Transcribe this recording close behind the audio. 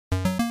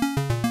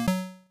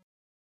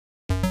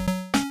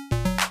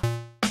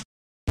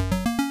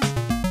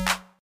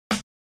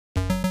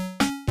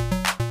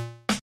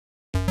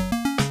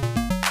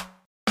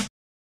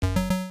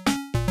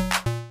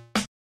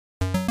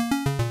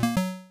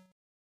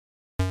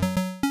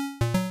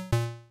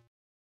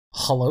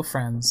Well, hello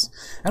friends,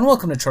 and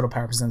welcome to Chortle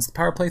Power Presents the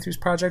Power Playthroughs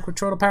Project with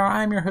Chortle Power.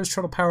 I'm your host,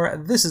 Chortle Power.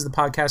 This is the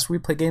podcast where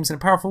we play games in a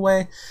powerful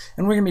way,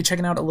 and we're going to be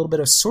checking out a little bit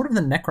of Sword of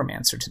the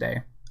Necromancer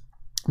today.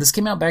 This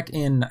came out back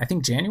in, I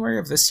think, January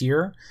of this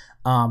year,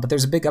 but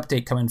there's a big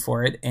update coming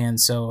for it, and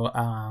so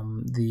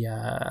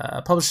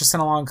the publisher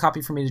sent along a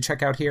copy for me to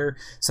check out here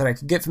so that I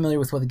could get familiar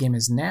with what the game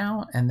is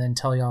now, and then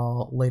tell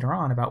y'all later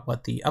on about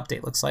what the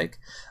update looks like.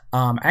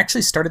 I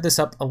actually started this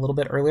up a little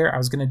bit earlier. I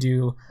was going to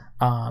do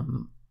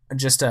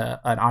just an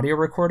audio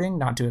recording,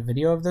 not do a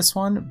video of this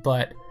one,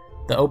 but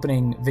the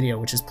opening video,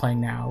 which is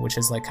playing now, which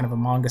is like kind of a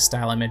manga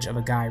style image of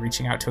a guy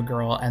reaching out to a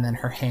girl and then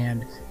her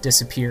hand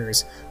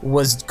disappears,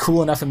 was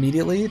cool enough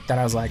immediately that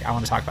I was like, I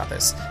want to talk about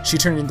this. She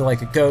turned into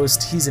like a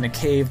ghost. He's in a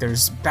cave.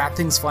 There's bad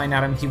things flying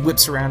at him. He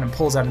whips around and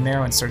pulls out an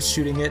arrow and starts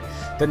shooting it.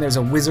 Then there's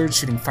a wizard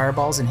shooting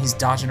fireballs and he's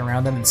dodging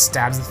around them and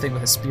stabs the thing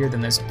with a spear.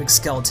 Then there's a big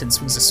skeleton,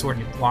 swings a sword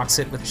and he blocks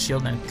it with a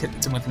shield and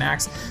hits him with an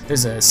axe.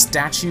 There's a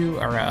statue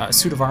or a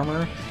suit of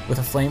armor with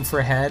a flame for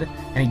a head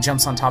and he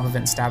jumps on top of it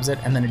and stabs it,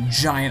 and then a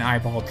giant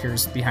eyeball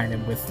appears behind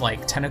him with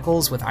like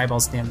tentacles with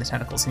eyeballs at the end of the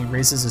tentacles, and he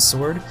raises his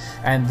sword,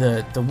 and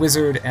the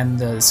wizard and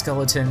the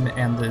skeleton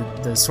and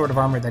the sword of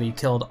armor that he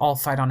killed all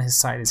fight on his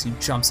side as he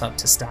jumps up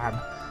to stab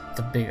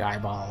the big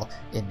eyeball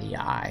in the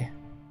eye.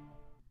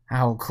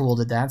 How cool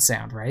did that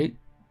sound, right?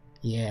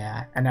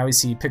 Yeah. And now we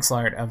see pixel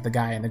art of the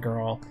guy and the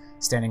girl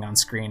standing on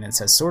screen, and it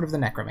says Sword of the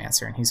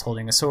Necromancer, and he's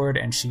holding a sword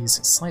and she's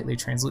slightly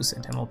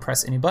translucent, and we'll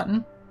press any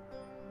button.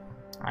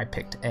 I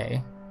picked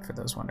A, for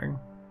those wondering.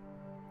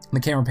 The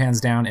camera pans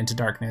down into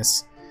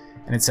darkness,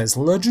 and it says,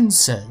 "Legend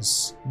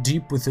says,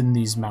 deep within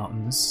these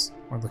mountains,"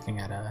 we're looking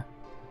at a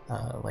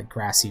like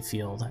grassy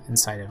field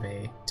inside of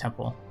a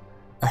temple,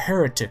 "a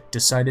heretic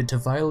decided to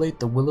violate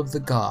the will of the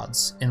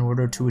gods in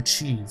order to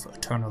achieve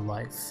eternal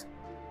life.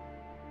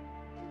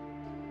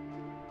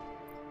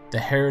 The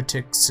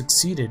heretic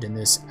succeeded in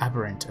this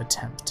aberrant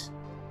attempt,"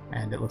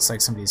 and it looks like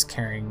somebody's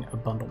carrying a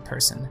bundled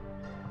person,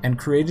 "and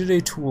created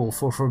a tool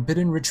for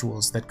forbidden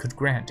rituals that could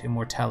grant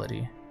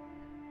immortality."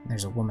 And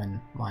there's a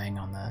woman lying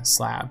on the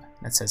slab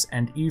that says,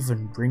 "and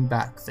even bring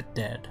back the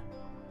dead."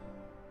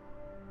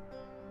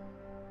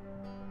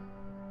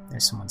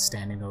 There's someone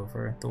standing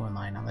over the one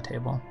lying on the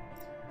table.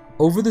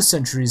 "Over the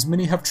centuries,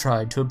 many have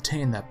tried to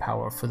obtain that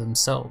power for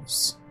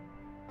themselves.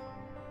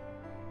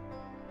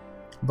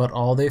 But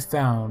all they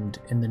found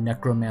in the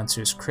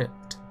Necromancer's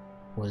crypt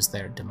was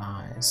their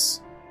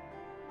demise.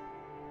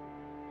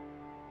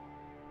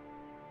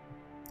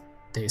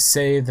 They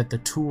say that the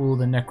tool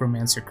the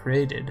Necromancer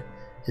created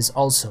is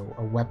also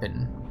a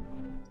weapon.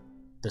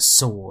 The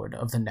Sword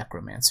of the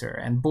Necromancer."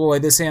 And boy,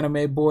 this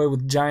anime boy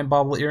with giant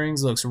bobble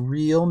earrings looks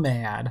real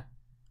mad.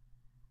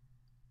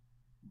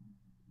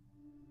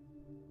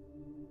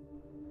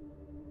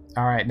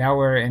 Alright, now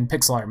we're in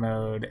pixel art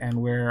mode,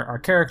 and we're our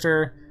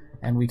character,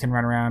 and we can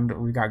run around.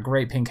 We've got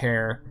great pink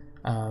hair,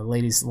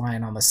 ladies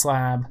lying on the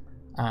slab.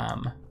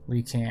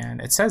 We can,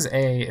 it says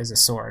A is a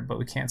sword, but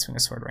we can't swing a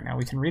sword right now.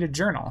 We can read a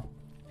journal.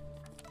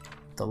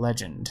 The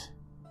legend.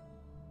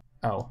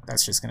 Oh,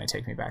 that's just going to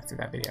take me back through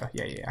that video.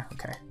 Yeah,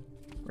 okay.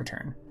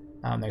 Return.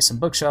 There's some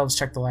bookshelves,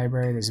 check the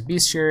library. There's a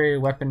bestiary,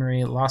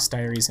 weaponry, lost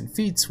diaries, and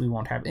feats. We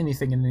won't have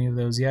anything in any of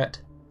those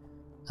yet.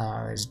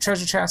 There's a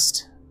treasure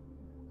chest.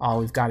 All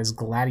we've got is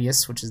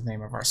Gladius, which is the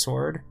name of our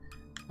sword.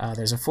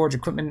 There's a forge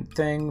equipment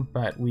thing,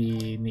 but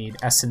we need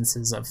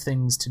essences of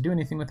things to do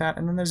anything with that.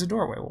 And then there's a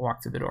doorway. We'll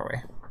walk through the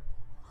doorway.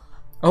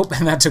 Oh,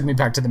 and that took me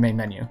back to the main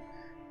menu.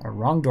 A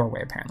wrong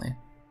doorway, apparently.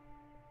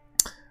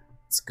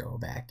 Let's go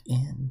back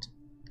in.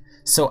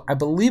 So I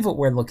believe what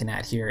we're looking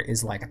at here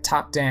is like a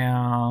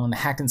top-down,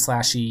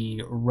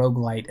 hack-and-slashy,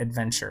 roguelite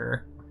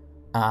adventure,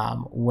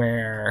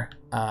 where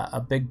a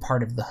big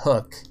part of the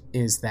hook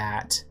is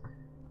that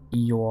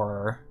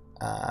your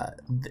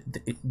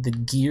the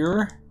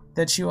gear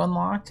that you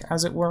unlock,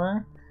 as it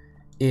were,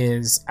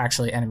 is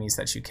actually enemies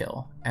that you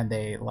kill, and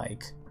they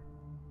like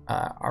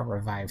are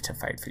revived to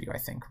fight for you. I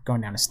think we're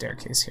going down a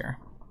staircase here.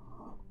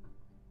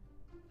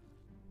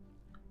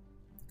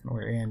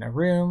 We're in a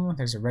room.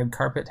 There's a red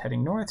carpet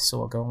heading north, so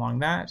we'll go along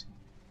that.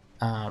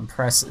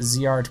 Press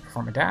ZR to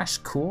perform a dash.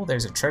 Cool.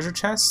 There's a treasure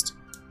chest.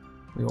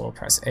 We will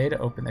press A to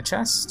open the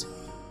chest.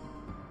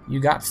 You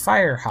got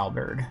fire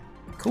halberd.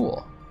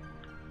 Cool.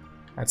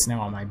 That's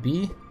now on my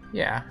B.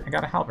 Yeah, I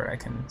got a halberd I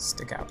can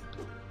stick out.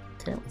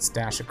 Okay, let's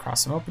dash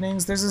across some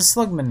openings. There's a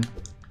slugman,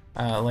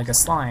 like a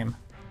slime.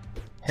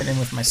 Hit him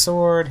with my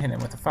sword, hit him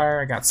with a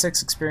fire. I got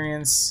 6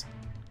 experience.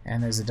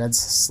 And there's a dead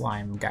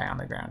slime guy on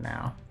the ground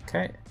now.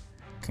 Okay.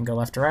 Can go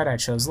left or right. I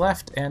chose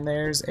left, and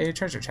there's a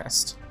treasure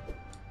chest.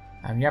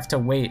 You have to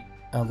wait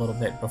a little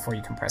bit before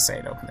you can press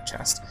A to open the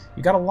chest.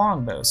 You got a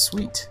longbow.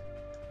 Sweet.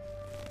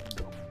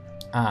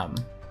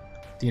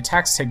 The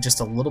attacks take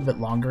just a little bit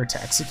longer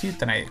to execute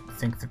than I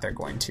think that they're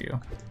going to.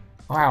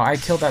 Wow, I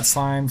killed that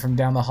slime from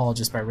down the hall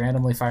just by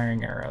randomly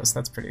firing arrows.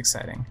 That's pretty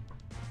exciting.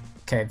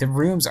 Okay, the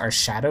rooms are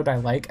shadowed, I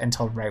like,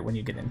 until right when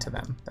you get into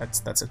them.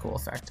 That's a cool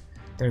effect.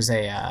 There's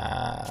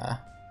a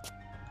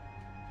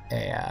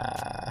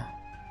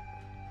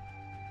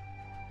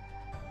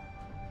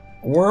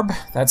Orb,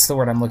 that's the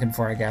word I'm looking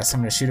for, I guess. I'm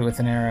going to shoot it with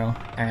an arrow,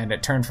 and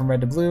it turned from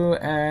red to blue,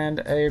 and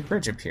a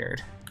bridge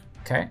appeared.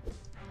 Okay.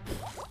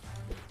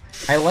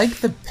 I like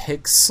the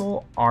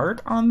pixel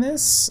art on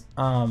this,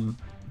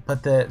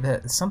 but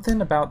the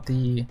something about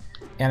the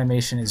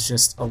animation is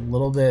just a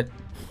little bit.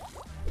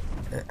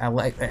 I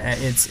like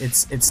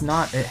it's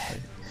not.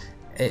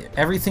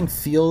 Everything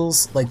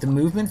feels like the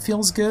movement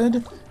feels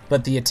good,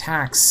 but the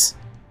attacks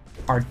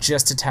are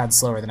just a tad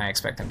slower than I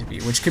expect them to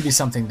be, which could be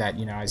something that,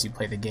 you know, as you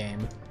play the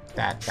game,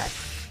 that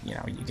you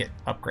know, you get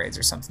upgrades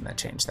or something that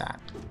change that.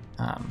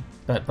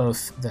 But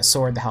both the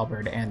sword, the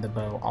halberd, and the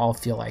bow all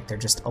feel like they're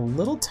just a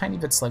little tiny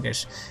bit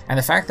sluggish. And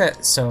the fact that,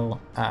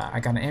 I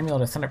got an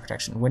amulet of thunder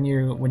protection. When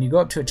you go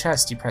up to a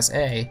chest, you press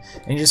A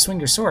and you just swing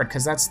your sword,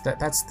 because that's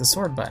the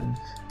sword button.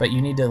 But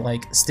you need to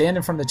like stand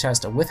in front of the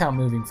chest without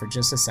moving for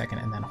just a second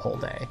and then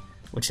hold A,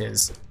 which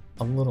is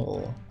a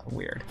little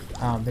weird.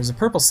 There's a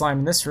purple slime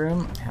in this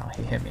room. Oh,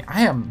 he hit me.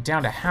 I am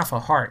down to half a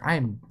heart. I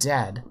am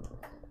dead.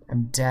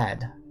 I'm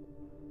dead.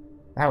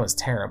 That was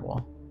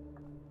terrible.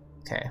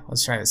 Okay,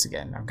 let's try this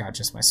again. I've got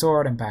just my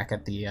sword. I'm back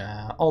at the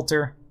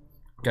altar.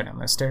 Go down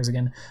those stairs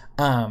again.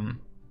 Yeah,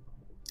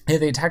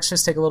 the attacks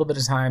just take a little bit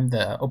of time.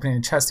 The opening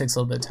the chest takes a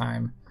little bit of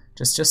time.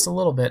 Just a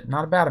little bit.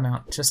 Not a bad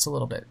amount. Just a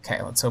little bit.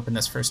 Okay, let's open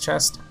this first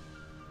chest.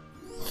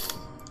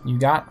 You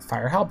got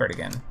Fire Halberd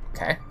again.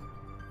 Okay.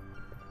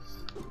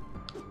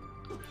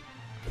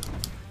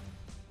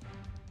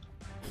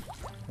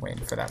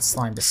 Waiting for that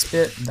slime to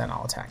spit, then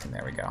I'll attack him.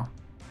 There we go.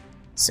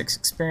 6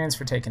 experience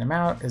for taking him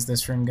out. Is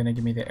this room going to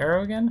give me the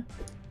arrow again?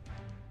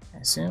 I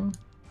assume.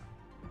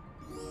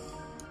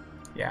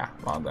 Yeah,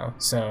 long ago.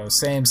 So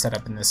same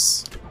setup in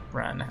this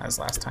run as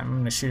last time. I'm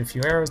going to shoot a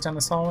few arrows down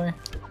this hallway.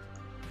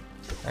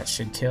 That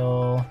should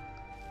kill...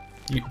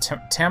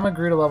 Tama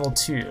grew to level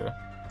 2.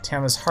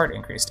 Tama's heart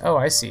increased. Oh,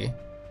 I see.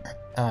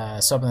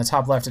 So up in the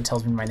top left it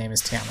tells me my name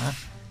is Tama.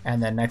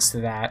 And then next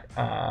to that,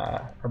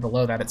 or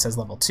below that, it says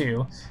level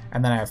 2.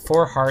 And then I have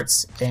 4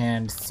 hearts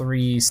and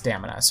 3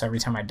 stamina. So every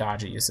time I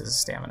dodge, it uses a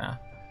stamina.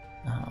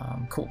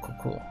 Cool.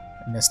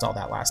 I missed all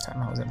that last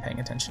time. I wasn't paying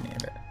attention to any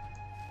of it.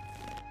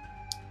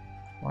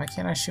 Why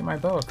can't I shoot my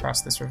bow across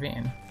this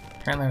ravine?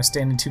 Apparently I was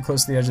standing too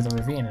close to the edge of the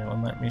ravine and it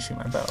wouldn't let me shoot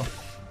my bow.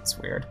 It's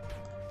weird.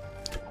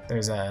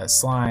 There's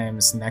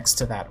slimes next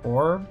to that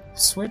orb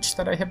switch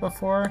that I hit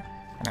before,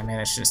 and I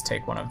managed to just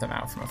take one of them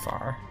out from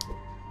afar.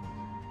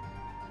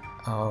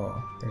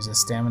 Oh, there's a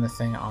stamina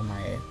thing on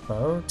my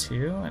bow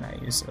too, and I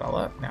used it all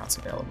up. Now it's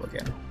available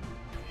again.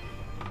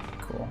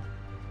 Cool.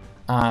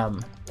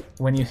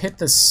 When you hit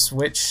the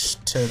switch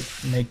to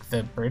make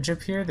the bridge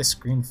appear, the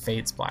screen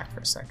fades black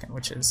for a second,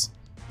 which is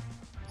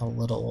a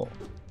little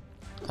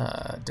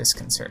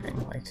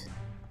disconcerting. Like,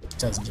 it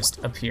doesn't just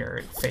appear,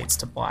 it fades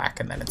to black,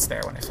 and then it's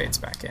there when it fades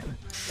back in.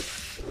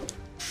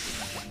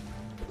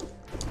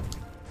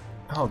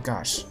 Oh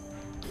gosh.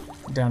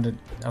 Down to,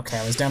 okay,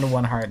 I was down to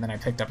 1 heart, and then I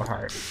picked up a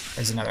heart.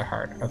 There's another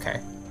heart.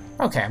 Okay.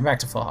 Okay, I'm back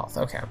to full health.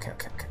 Okay.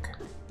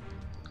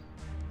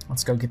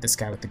 Let's go get this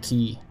guy with the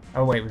key.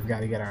 Oh wait, we've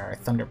got to get our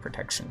thunder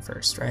protection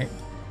first, right?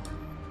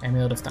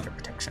 Amulet of thunder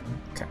protection.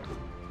 Okay.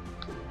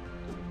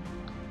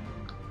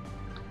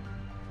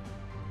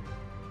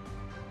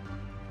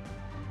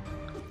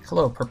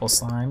 Hello, purple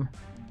slime.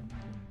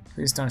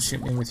 Please don't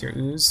shoot me with your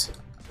ooze.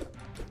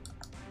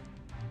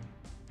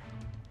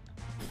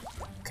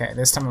 Okay,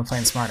 this time I'm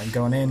playing smart. I'm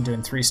going in,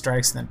 doing 3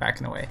 strikes, and then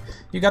backing away.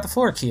 You got the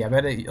floor key. I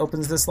bet it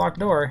opens this locked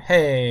door.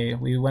 Hey,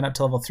 we went up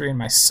to level 3 and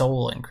my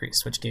soul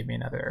increased, which gave me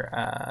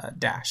another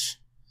dash.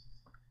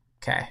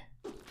 Okay.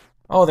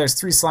 Oh, there's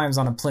 3 slimes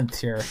on a plinth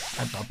here.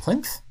 A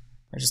plinth?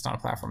 They're just on a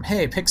platform.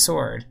 Hey, pick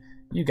sword.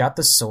 You got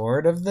the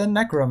sword of the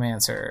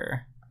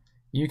necromancer.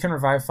 You can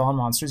revive fallen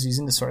monsters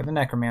using the sword of the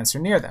necromancer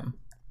near them.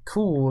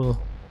 Cool.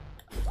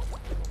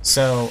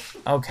 So,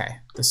 okay.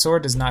 The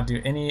sword does not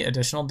do any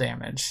additional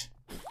damage.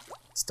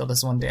 Still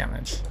does 1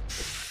 damage.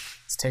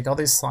 Let's take all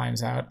these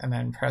slimes out and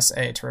then press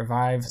A to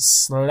revive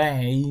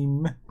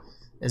Slime,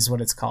 is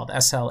what it's called.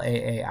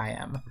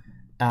 S-L-A-A-I-M.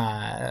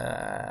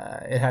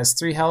 It has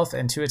 3 health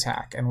and 2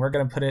 attack, and we're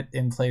going to put it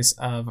in place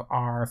of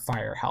our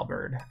Fire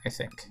Halberd, I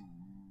think.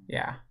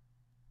 Yeah.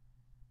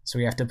 So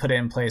we have to put it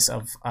in place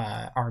of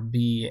our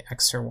B,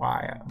 X, or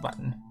Y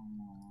button.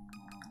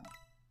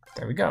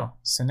 There we go.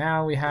 So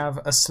now we have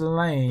a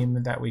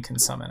slime that we can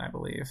summon, I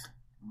believe.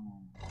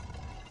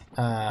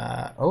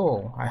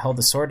 Oh, I held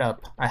the sword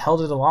up. I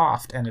held it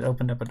aloft and it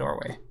opened up a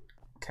doorway.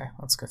 Okay,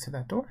 let's go through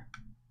that door.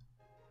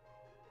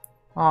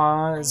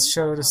 Aw, it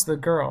showed us the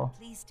girl.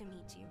 Pleased to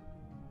meet you.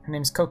 Her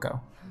name's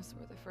Coco. Those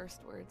were the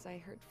first words I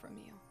heard from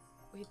you.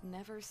 We'd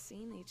never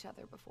seen each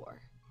other before.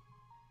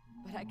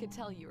 But I could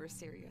tell you were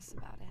serious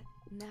about it.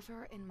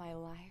 Never in my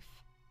life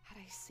had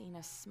I seen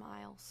a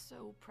smile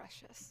so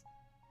precious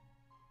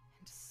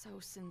and so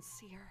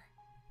sincere.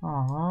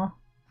 Aww.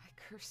 I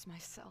curse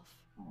myself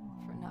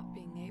for not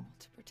being able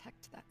to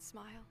protect that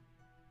smile.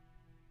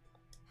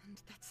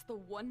 And that's the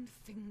one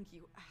thing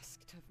you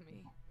asked of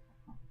me.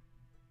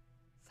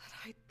 That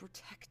I'd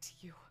protect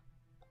you.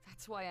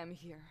 That's why I'm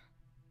here.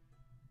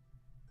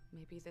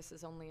 Maybe this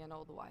is only an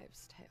old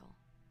wives' tale.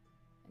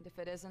 And if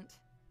it isn't,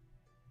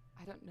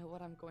 I don't know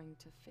what I'm going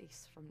to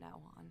face from now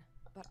on.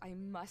 But I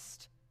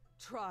must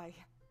try,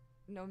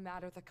 no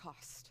matter the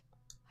cost.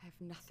 I have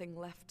nothing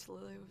left to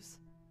lose.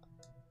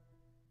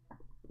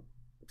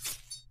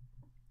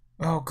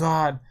 Oh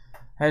god.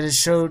 I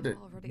just showed... I've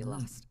already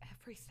lost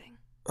everything.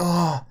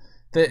 Oh,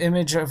 the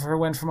image of her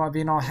went from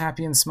being all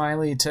happy and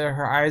smiley to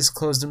her eyes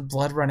closed and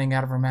blood running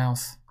out of her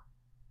mouth.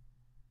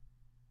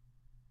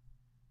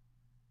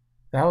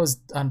 That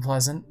was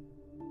unpleasant.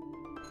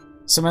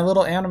 So my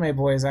little anime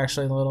boy is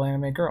actually the little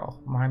anime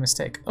girl. My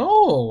mistake.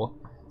 Oh!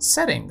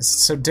 Settings.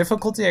 So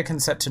difficulty I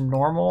can set to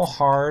normal,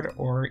 hard,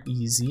 or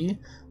easy.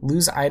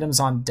 Lose items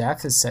on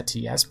death is set to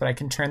yes, but I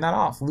can turn that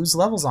off. Lose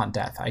levels on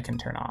death I can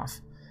turn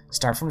off.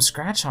 Start from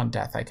scratch on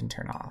death I can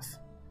turn off.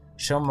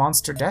 Show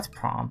monster death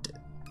prompt.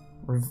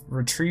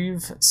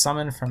 Retrieve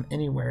summon from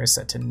anywhere is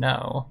set to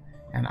no.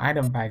 And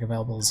item bag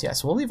available is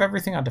yes. We'll leave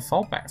everything on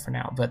default back for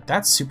now, but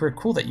that's super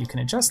cool that you can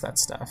adjust that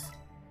stuff.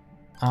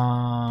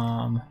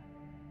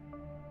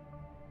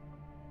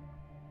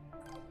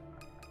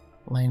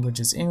 Language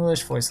is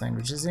English, voice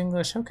language is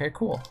English. Okay,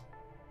 cool.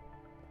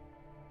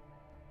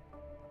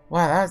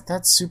 Wow,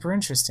 that's super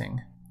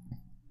interesting.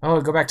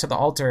 Oh, go back to the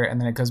altar, and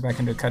then it goes back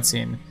into a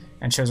cutscene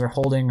and shows her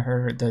holding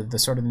her the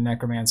sort of the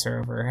necromancer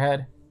over her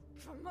head.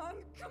 Come on,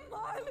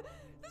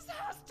 this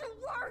has to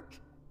work.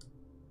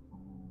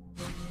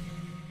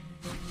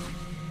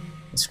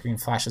 The screen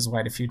flashes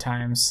white a few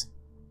times.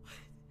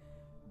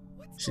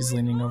 She's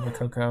leaning over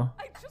Coco.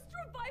 I just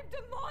revived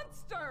a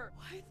monster.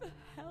 Why the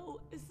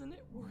hell isn't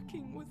it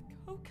working with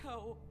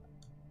Coco?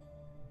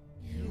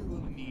 You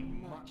will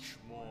need much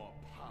more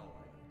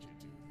power to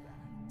do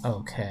that.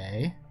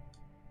 Okay.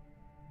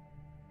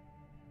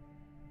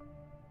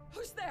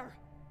 Who's there?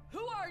 Who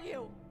are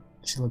you?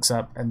 She looks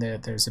up, and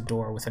there's a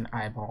door with an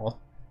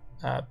eyeball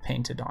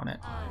painted on it.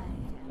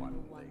 What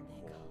they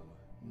call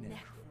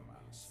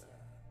necromancer.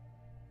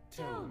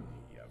 Tell me,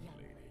 young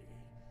lady,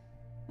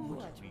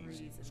 what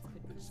reasons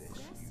could possess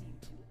you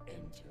to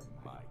enter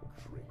my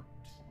crypt?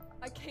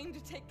 I came to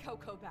take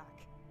Coco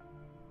back.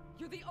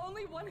 You're the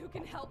only one who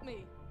can help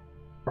me.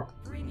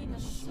 Bringing a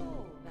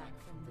soul back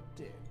from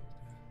the dead.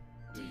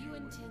 Do you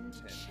intend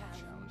to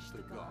challenge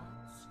the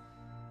gods?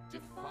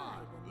 Defy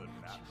the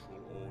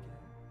natural order?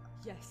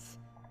 Yes,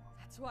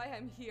 that's why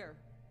I'm here.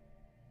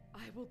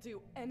 I will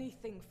do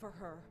anything for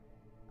her.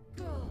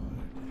 Good.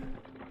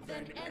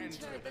 Then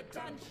enter the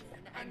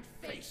dungeon and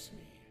face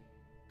me.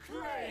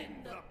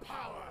 Claim the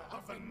power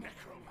of the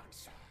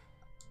necromancer.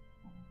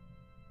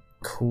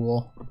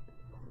 Cool.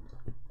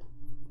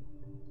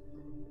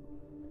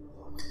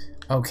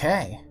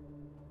 Okay.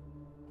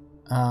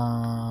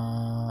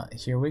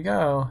 Here we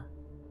go.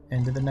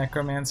 Into the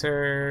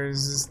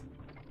necromancer's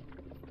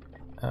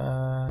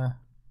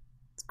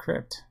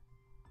crypt.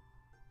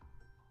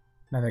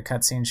 Another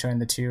cutscene showing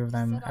the two of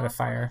them Set at a off on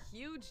fire. a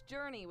huge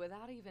journey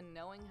without even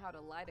knowing how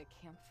to light a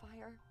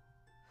campfire?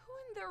 Who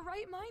in their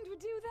right mind would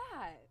do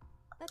that?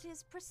 That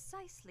is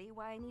precisely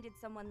why I needed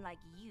someone like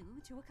you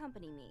to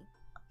accompany me.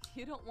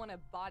 You don't want a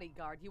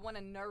bodyguard, you want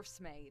a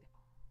nursemaid.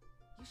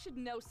 You should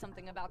know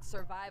something about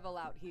survival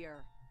out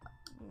here.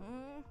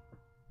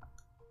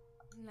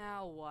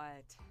 Now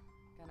what?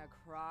 Gonna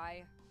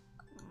cry?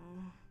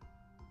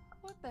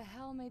 What the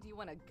hell made you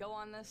want to go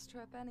on this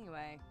trip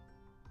anyway?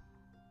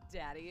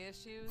 Daddy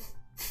issues?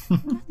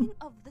 Nothing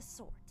of the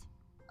sort.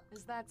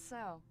 Is that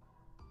so?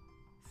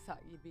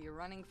 Thought you'd be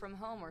running from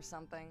home or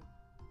something.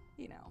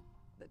 You know,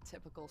 the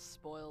typical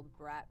spoiled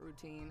brat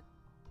routine.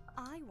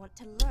 I want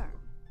to learn.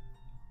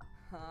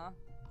 Huh?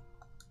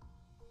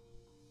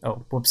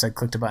 Oh, whoops, I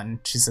clicked a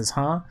button. She says,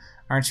 huh?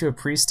 Aren't you a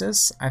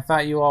priestess? I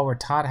thought you all were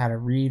taught how to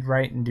read,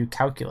 write, and do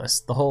calculus.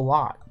 The whole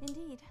lot.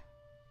 Indeed.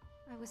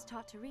 I was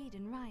taught to read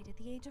and write at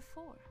the age of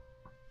 4.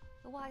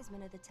 The wise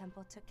men of the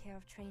temple took care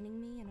of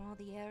training me in all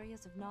the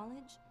areas of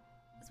knowledge,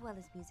 as well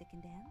as music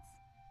and dance.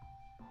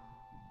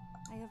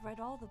 I have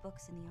read all the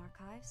books in the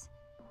archives,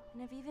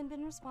 and have even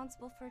been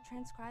responsible for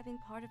transcribing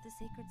part of the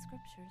sacred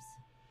scriptures.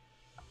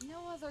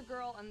 No other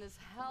girl in this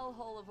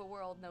hellhole of a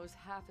world knows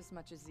half as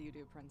much as you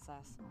do,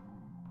 Princess.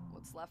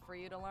 What's left for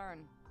you to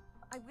learn?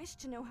 I wish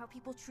to know how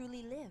people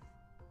truly live.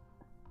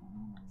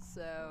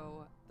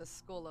 So, the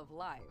school of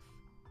life.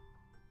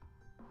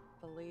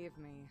 Believe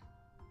me,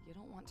 you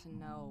don't want to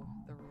know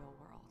the real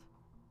world.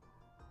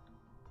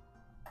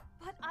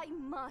 But I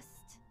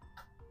must!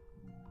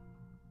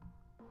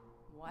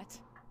 What?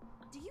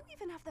 Do you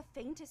even have the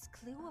faintest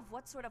clue of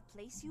what sort of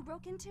place you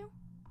broke into?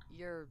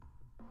 Your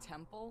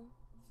temple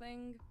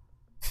thing?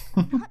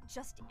 Not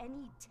just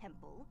any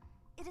temple.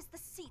 It is the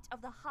seat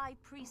of the High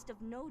Priest of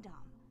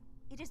Nodam.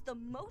 It is the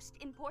most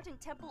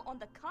important temple on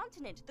the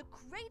continent, the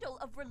cradle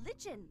of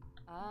religion.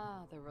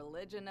 Ah, the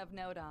religion of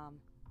Nodam.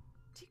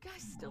 Do you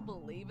guys still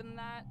believe in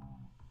that?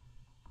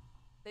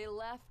 They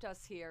left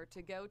us here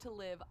to go to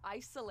live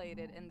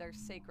isolated in their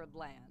sacred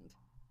land,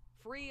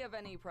 free of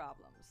any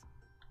problems.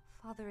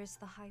 Father is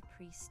the High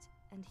Priest,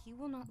 and he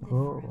will not live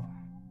Oh. forever.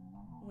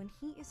 When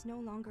he is no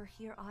longer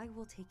here, I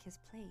will take his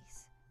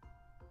place.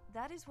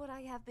 That is what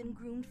I have been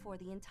groomed for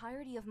the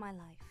entirety of my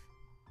life.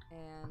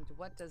 And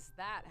what does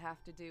that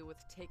have to do with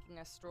taking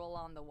a stroll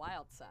on the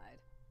wild side?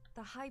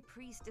 The High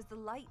Priest is the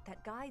light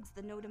that guides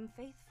the Nodum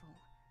faithful.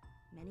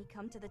 Many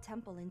come to the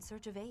temple in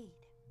search of aid.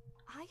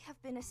 I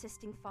have been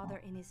assisting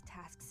Father in his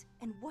tasks,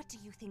 and what do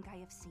you think I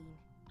have seen?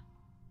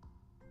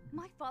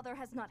 My father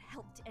has not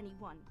helped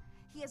anyone.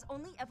 He has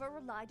only ever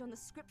relied on the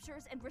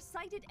scriptures and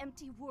recited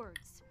empty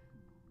words.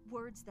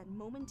 Words that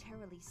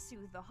momentarily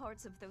soothe the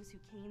hearts of those who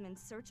came in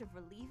search of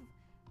relief,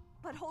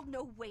 but hold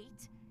no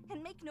weight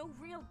and make no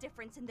real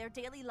difference in their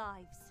daily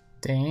lives.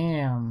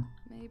 Damn.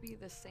 Maybe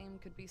the same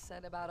could be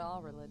said about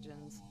all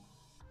religions.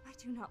 I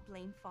do not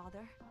blame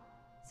Father.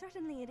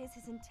 Certainly it is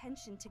his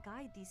intention to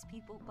guide these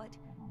people, but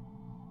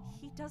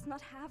he does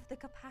not have the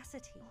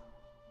capacity.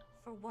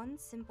 For one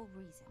simple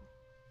reason.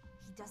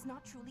 He does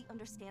not truly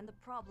understand the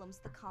problems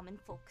the common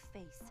folk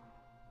face.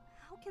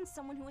 How can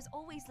someone who has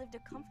always lived a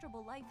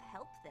comfortable life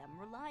help them,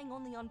 relying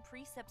only on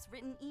precepts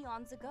written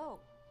eons ago?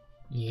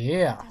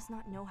 Yeah. He does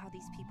not know how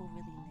these people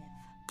really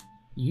live.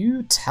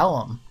 You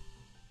tell him.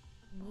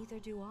 Neither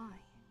do I.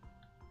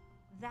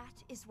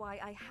 That is why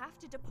I have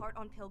to depart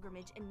on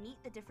pilgrimage and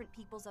meet the different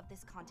peoples of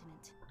this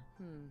continent.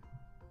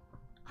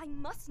 I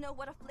must know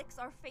what afflicts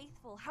our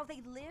faithful, how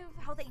they live,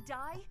 how they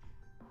die.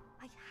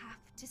 I have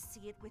to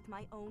see it with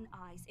my own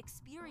eyes,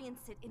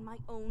 experience it in my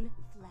own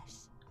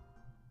flesh.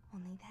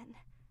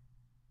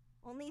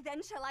 Only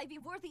then shall I be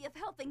worthy of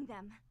helping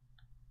them.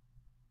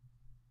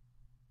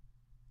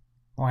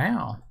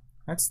 Wow.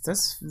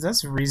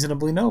 That's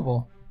reasonably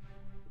noble.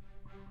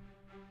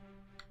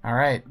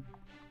 Alright.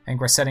 I think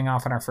we're setting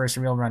off on our first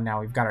real run now.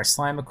 We've got our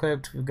slime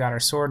equipped, we've got our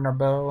sword and our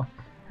bow,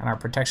 and our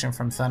protection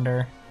from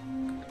thunder.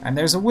 And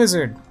there's a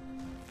wizard!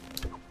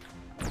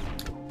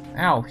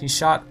 Ow, he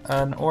shot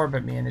an orb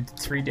at me and it did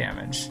 3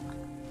 damage.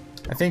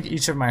 I think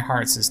each of my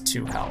hearts is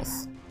 2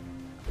 health.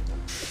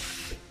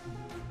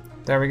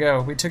 There we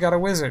go, we took out a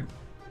wizard.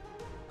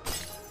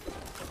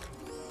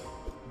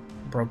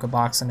 Broke a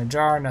box in a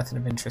jar, nothing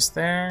of interest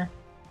there.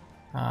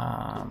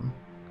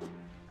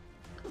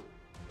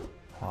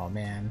 Oh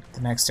man,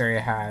 the next area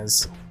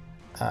has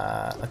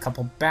a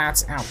couple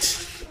bats.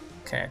 Ouch.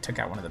 Okay, I took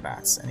out one of the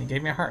bats and he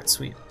gave me a heart,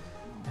 sweet.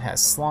 It has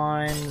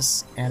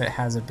slimes and it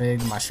has a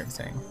big mushroom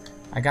thing.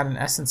 I got an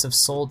essence of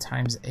soul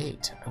times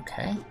 8,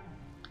 okay.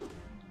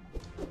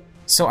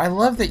 So I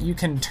love that you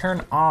can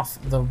turn off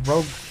the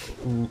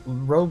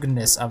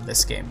rogueness of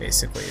this game,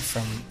 basically.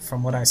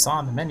 From what I saw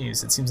in the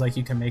menus, it seems like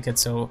you can make it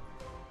so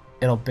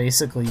it'll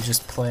basically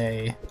just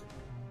play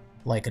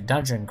like a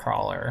dungeon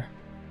crawler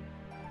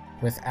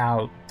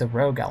without the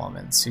rogue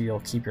element, so you'll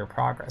keep your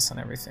progress and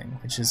everything,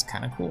 which is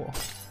kind of cool.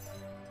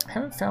 I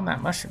haven't found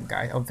that mushroom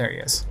guy. Oh, there he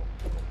is.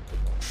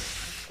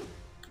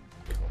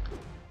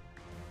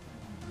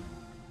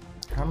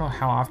 I don't know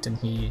how often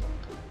he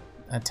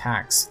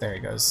attacks. There he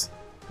goes.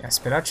 Yeah,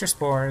 spit out your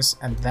spores,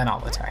 and then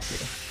I'll attack you.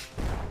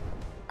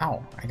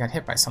 Ow, I got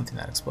hit by something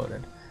that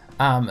exploded.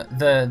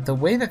 The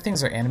way that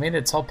things are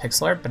animated, it's all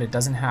pixel art, but it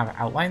doesn't have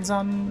outlines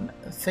on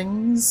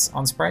things,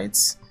 on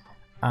sprites.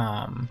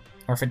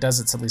 Or if it does,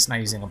 it's at least not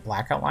using a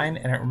black outline,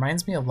 and it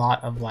reminds me a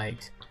lot of,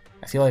 like,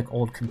 I feel like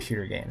old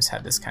computer games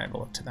had this kind of a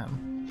look to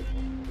them.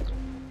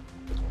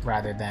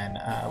 Rather than,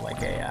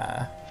 like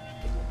a,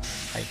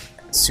 like,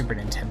 Super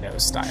Nintendo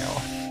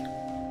style.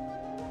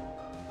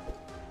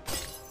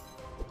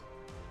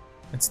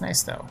 It's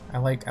nice though. I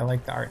like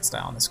the art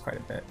style on this quite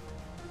a bit.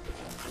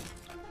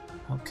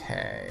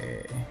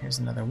 Okay, here's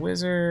another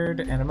wizard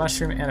and a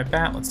mushroom and a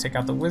bat. Let's take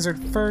out the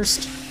wizard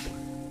first.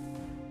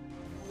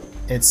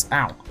 It's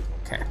ow.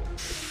 Okay.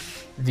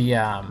 The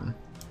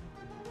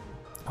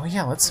oh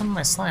yeah, let's summon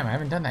my slime. I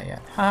haven't done that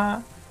yet.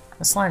 Ha!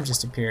 The slime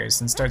just appears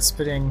and starts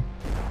spitting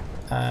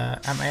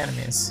at my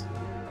enemies.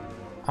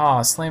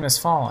 Oh, slime has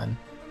fallen.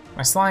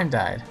 My slime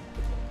died.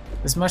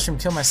 This mushroom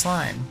killed my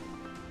slime.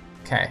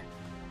 Okay.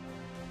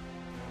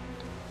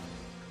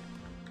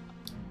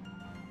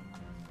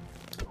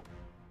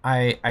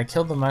 I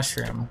killed the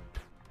mushroom,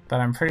 but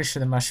I'm pretty sure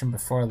the mushroom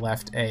before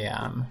left a,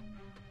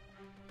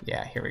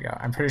 yeah, here we go.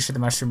 I'm pretty sure the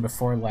mushroom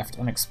before left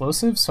an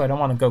explosive, so I don't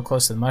want to go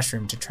close to the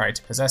mushroom to try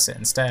to possess it.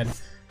 Instead,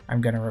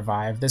 I'm going to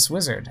revive this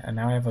wizard, and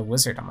now I have a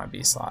wizard on my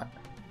B slot.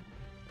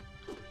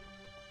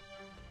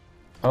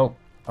 Oh,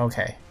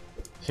 okay.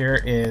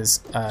 Here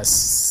is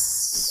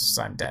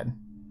I'm dead.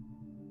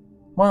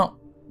 Well,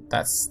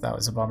 that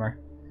was a bummer.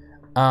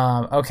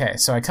 Okay,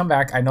 so I come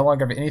back. I no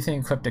longer have anything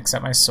equipped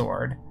except my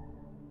sword.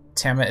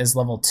 Tama is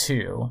level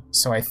 2,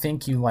 so I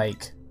think you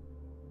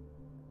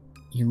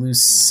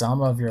lose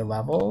some of your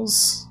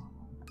levels,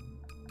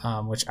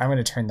 which I'm going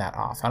to turn that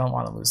off. I don't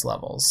want to lose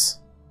levels.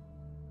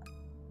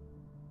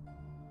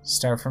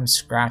 Start from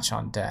scratch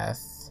on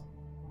death.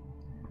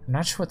 I'm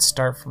not sure what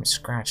start from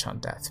scratch on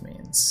death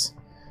means.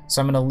 So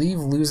I'm going to leave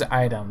lose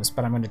items,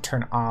 but I'm going to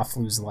turn off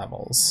lose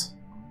levels.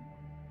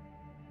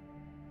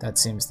 That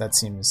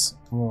seems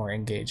more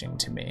engaging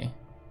to me.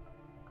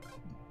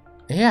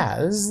 Yeah,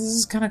 this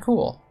is kind of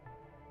cool.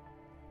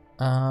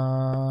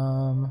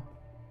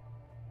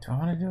 Do I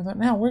want to do that?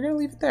 No, we're gonna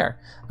leave it there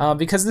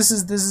because this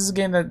is a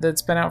game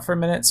that's been out for a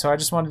minute, so I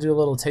just want to do a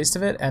little taste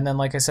of it. And then,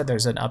 like I said,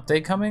 there's an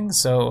update coming,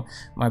 so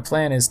my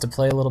plan is to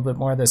play a little bit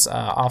more of this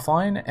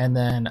offline, and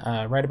then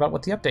write about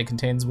what the update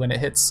contains when it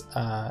hits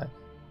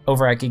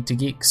over at Geek to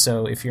Geek.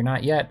 So if you're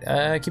not yet,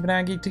 keep an eye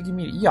on Geek to Geek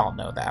Media. Y'all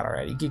know that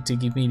already. Geek to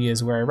Geek Media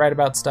is where I write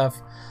about stuff.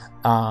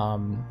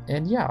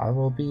 And yeah, I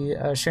will be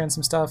sharing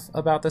some stuff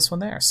about this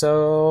one there.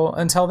 So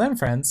until then,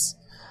 friends,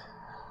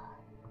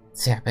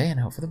 siap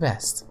and hope for the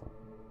best.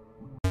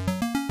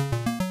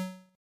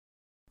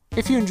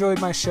 If you enjoyed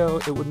my show,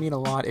 it would mean a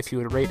lot if you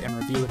would rate and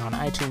review it on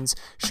iTunes,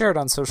 share it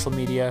on social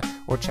media,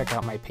 or check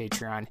out my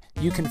Patreon.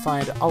 You can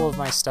find all of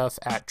my stuff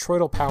at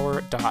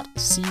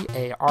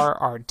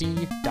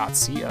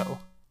troidalpower.carrd.co.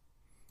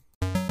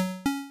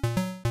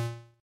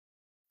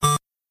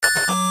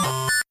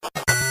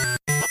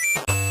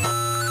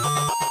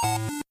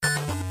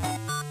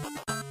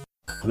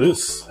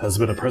 This has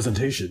been a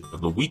presentation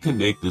of the We Can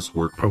Make This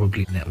Work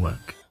Probably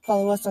Network.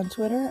 Follow us on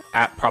Twitter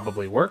at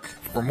ProbablyWork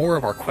for more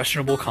of our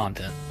questionable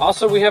content.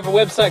 Also, we have a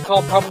website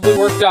called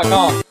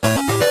probablywork.com.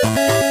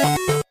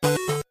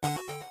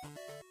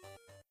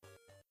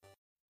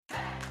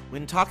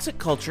 When toxic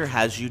culture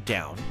has you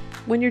down.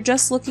 When you're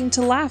just looking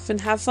to laugh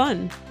and have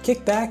fun.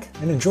 Kick back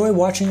and enjoy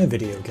watching a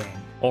video game.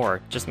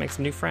 Or just make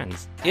some new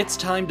friends. It's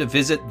time to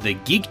visit the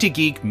Geek to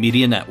Geek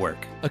Media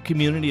Network. A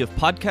community of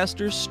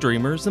podcasters,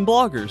 streamers, and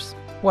bloggers.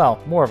 Well,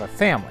 more of a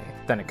family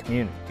than a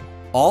community.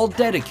 All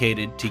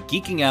dedicated to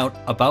geeking out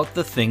about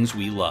the things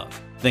we love.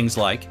 Things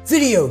like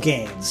video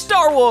games,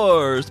 Star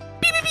Wars,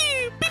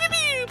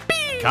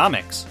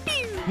 comics,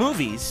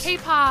 movies,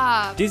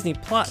 K-pop, Disney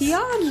Plus,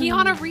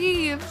 Keanu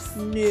Reeves,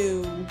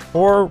 new,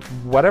 or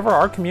whatever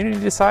our community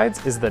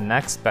decides is the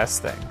next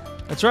best thing.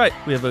 That's right.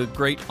 We have a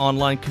great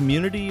online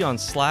community on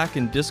Slack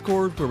and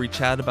Discord where we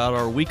chat about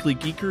our weekly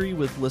geekery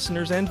with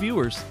listeners and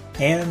viewers.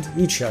 And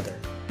each other.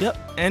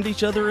 Yep, and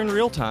each other in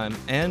real time,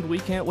 and we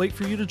can't wait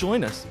for you to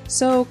join us.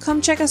 So come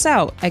check us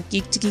out at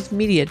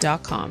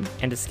geektogeekmedia.com.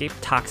 And escape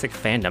toxic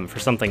fandom for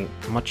something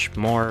much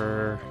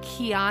more...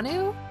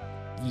 Keanu?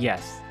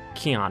 Yes,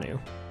 Keanu.